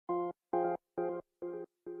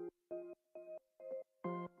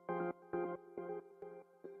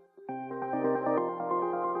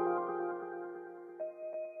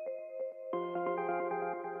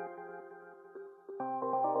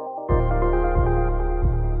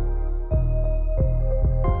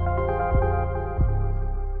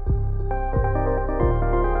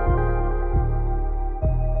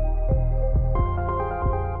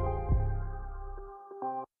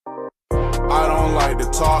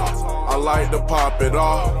I like to pop it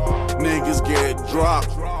off. Niggas get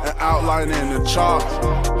dropped and outline in the chalk.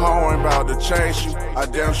 Ho ain't about to chase you, I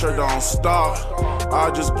damn sure don't stop.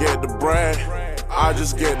 I just get the bread, I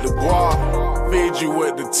just get the guap. Feed you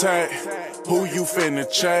with the tech. Who you finna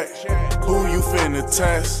check? Who you finna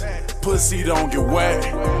test? Pussy don't get wet.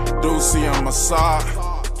 Doozy on my side.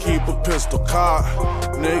 Keep a pistol cock.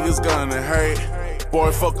 Niggas gonna hate.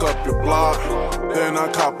 Boy, fuck up your block. Then I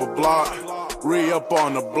cop a block. Re-up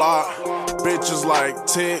on the block. Bitches like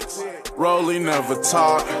ticks. Rolling never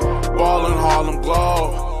talk. Ballin' Harlem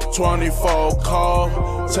Globe. 24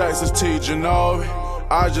 cold. Texas T. Genove.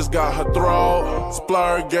 I just got her throat.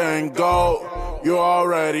 Splur gang gold. You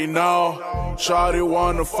already know. Shawty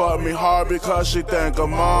wanna fuck me hard because she think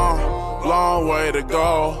I'm on. Long way to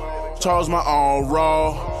go. Chose my own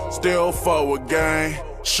role. Still fuck with gang.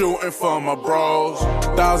 Shooting for my bros.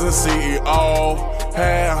 1,000 CEO.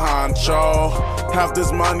 Head honcho. Half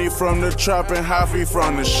this money from the trap and half he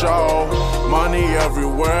from the show. Money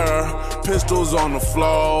everywhere. Pistols on the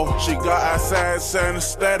floor. She got assets and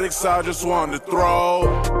aesthetics I just want to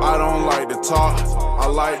throw. I don't like to talk, I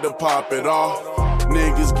like to pop it off.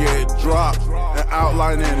 Niggas get dropped and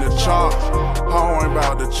outline in the chalk. Ho ain't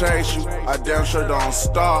about to chase you, I damn sure don't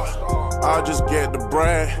stop. I just get the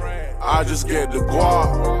bread, I just get the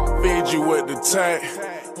guap. Feed you with the tech.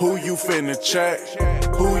 Who you finna check?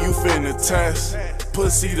 Who you finna test?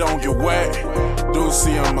 Pussy don't get wet.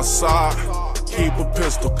 Doozy on my side. Keep a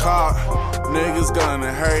pistol cock. Niggas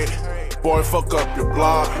gonna hate. Boy, fuck up your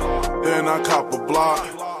block. Then I cop a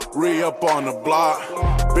block. Re-up on the block.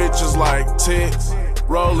 Bitches like ticks.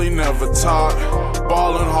 Rolling never talk.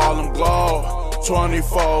 Ballin' Harlem Globe.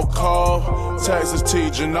 24 cold. Texas T.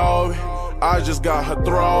 Genove. I just got her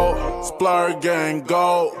throat. Splur gang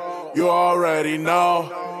gold. You already know.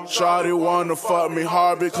 Shawty wanna fuck me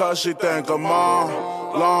hard because she think I'm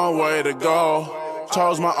on. Long way to go.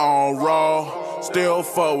 Chose my own role. Still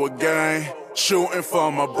fuck with gang. Shooting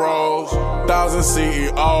for my bros. 1,000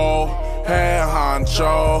 CEO. Head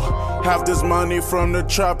honcho. Half this money from the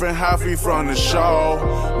trap and half he from the show.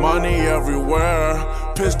 Money everywhere.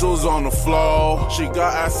 Pistols on the floor. She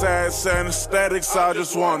got assets and aesthetics I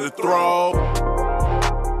just want to throw.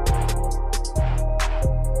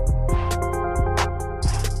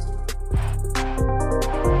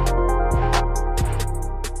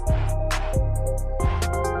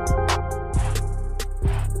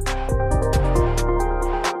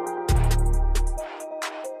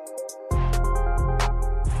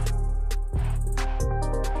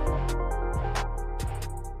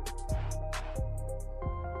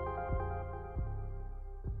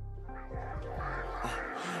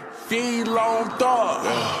 Vlone dog.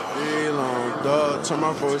 Vlone dog. Turn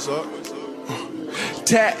my voice up.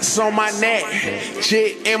 Tats on my neck,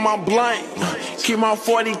 shit in my blunt. Keep my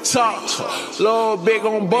 40 top, little big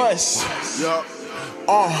on bus. Yup.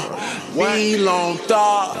 Vlone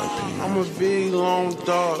dog. I'm a Vlone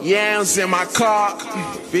dog. Yams in my car.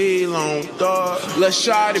 Vlone dog. Lil'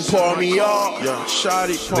 shawty pour me up. Yeah,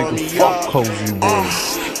 shawty pour me Fuck up. cozy boy.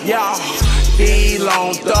 Yeah,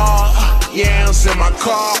 Vlone dog. Yams in my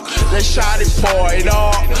car. Lil' shawty pour it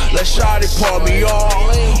up. Lil' shawty pour me up.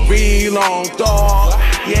 Vlone dog.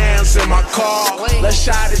 Yams in my car. Lil'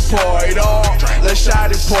 shawty pour it up. Lil'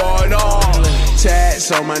 shawty pour it up.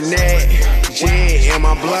 Tats on my neck, G in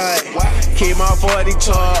my blood. Keep my 40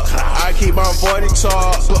 talk, I keep my 40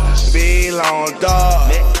 talk. Vlone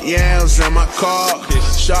dog, yams in my car.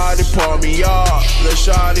 Shawty pour me up, let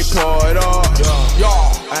shawty pour it up.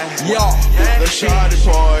 Yo, let shawty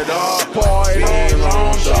pour it up.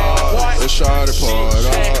 Vlone dog, let shawty pour it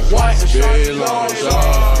up. Vlone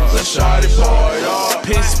dog, let shawty pour it up.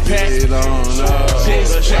 Piss pack,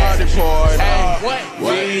 let shawty pour it up.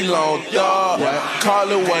 Vlone dog, call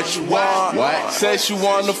it what you want. Said you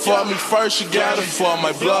wanna fuck me first, you gotta fuck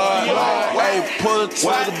my blood. Hey, pull it to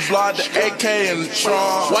the block, the AK in the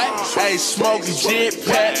trunk. Hey, smoking jet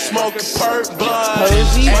pack, smoking perk blood.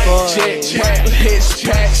 Jet pack, hitch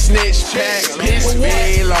pack, snitch pack, piss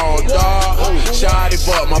Vlone dog. Shawty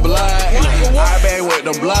fuck my blood. I bang with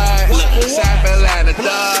the blood. South Atlanta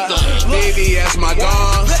dog. BBS my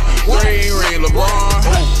guns. Green ring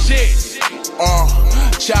LeBron. Shit.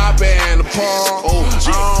 Chopper and the palm. I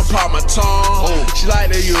don't pop my tongue. She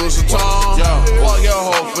like to use her tongue. Fuck your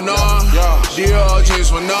hoe for none. Dior jeans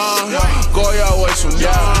for none. Go your waist for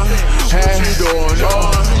none. Hey, you doing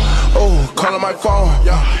on? Oh, calling my phone.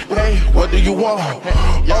 Hey, what do you you want.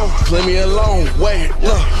 Oh, leave me alone. Wait,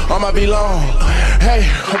 look, I'ma be long. Hey,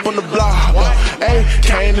 up on the block. Hey,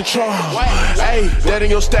 came to Trump. Hey, that in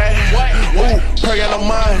your stash. Ooh, perk out the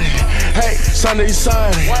money. Hey, Sunday,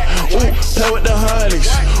 Sunday. Ooh, play with the honeys.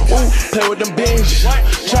 Ooh, play with them binges.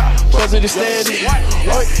 Chop, buzz it extended.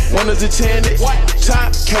 One is attended.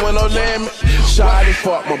 Top, came with no limit. Shawty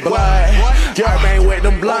fuck my blood. Girl, ain't with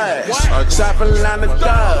them bloods. Sapping line the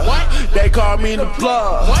thug. They call me the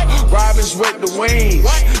plug. Robins with the wings.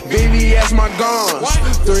 BBS my guns.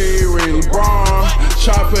 3 ring bronze.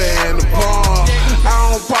 Chopper and the palm.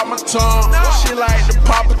 I don't pop my tongue. She like to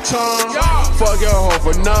pop a tongue. Fuck your hoe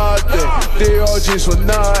for nothing. DOGs for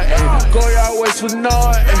nothing. Go your ways for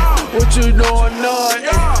nothing. What you doing nothing?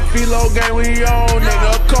 Vlone gang we on,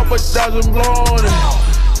 nigga. A couple dozen blown.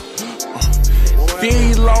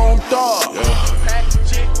 Vlone thought.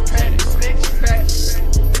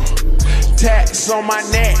 Tats on my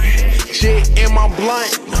neck. Shit in my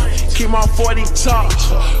blunt. Keep my 40 top.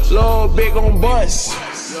 Little big on bus.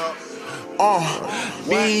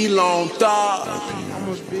 Vlone thought.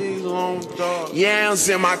 Yams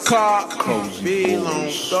in my car.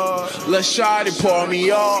 Vlone thought. Lil' shawty pour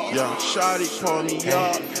me up. Shawty pour me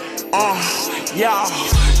up. Yeah.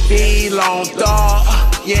 Vlone thought.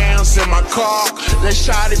 Yams in my car. Lil'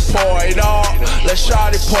 shawty pour it up. Lil'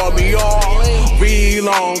 shawty pour me up.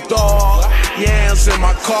 Vlone thought. Yams in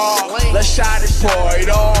my car. Lil' shawty pour it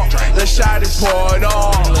up. Lil' shawty pour it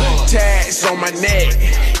up. Tags on my neck.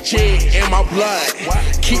 Shit in my blood.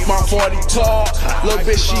 Keep my 40 tall. Little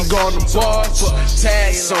bitch, she gonna bust.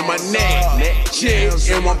 Tags on my neck. Shit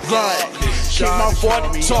in my blood. Keep my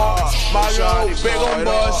 40 tall. My little big on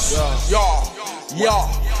bust. Yo.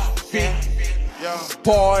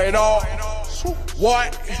 Pour it up.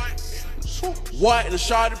 What? The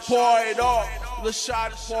shot pour it up. The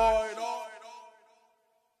shot pour it up.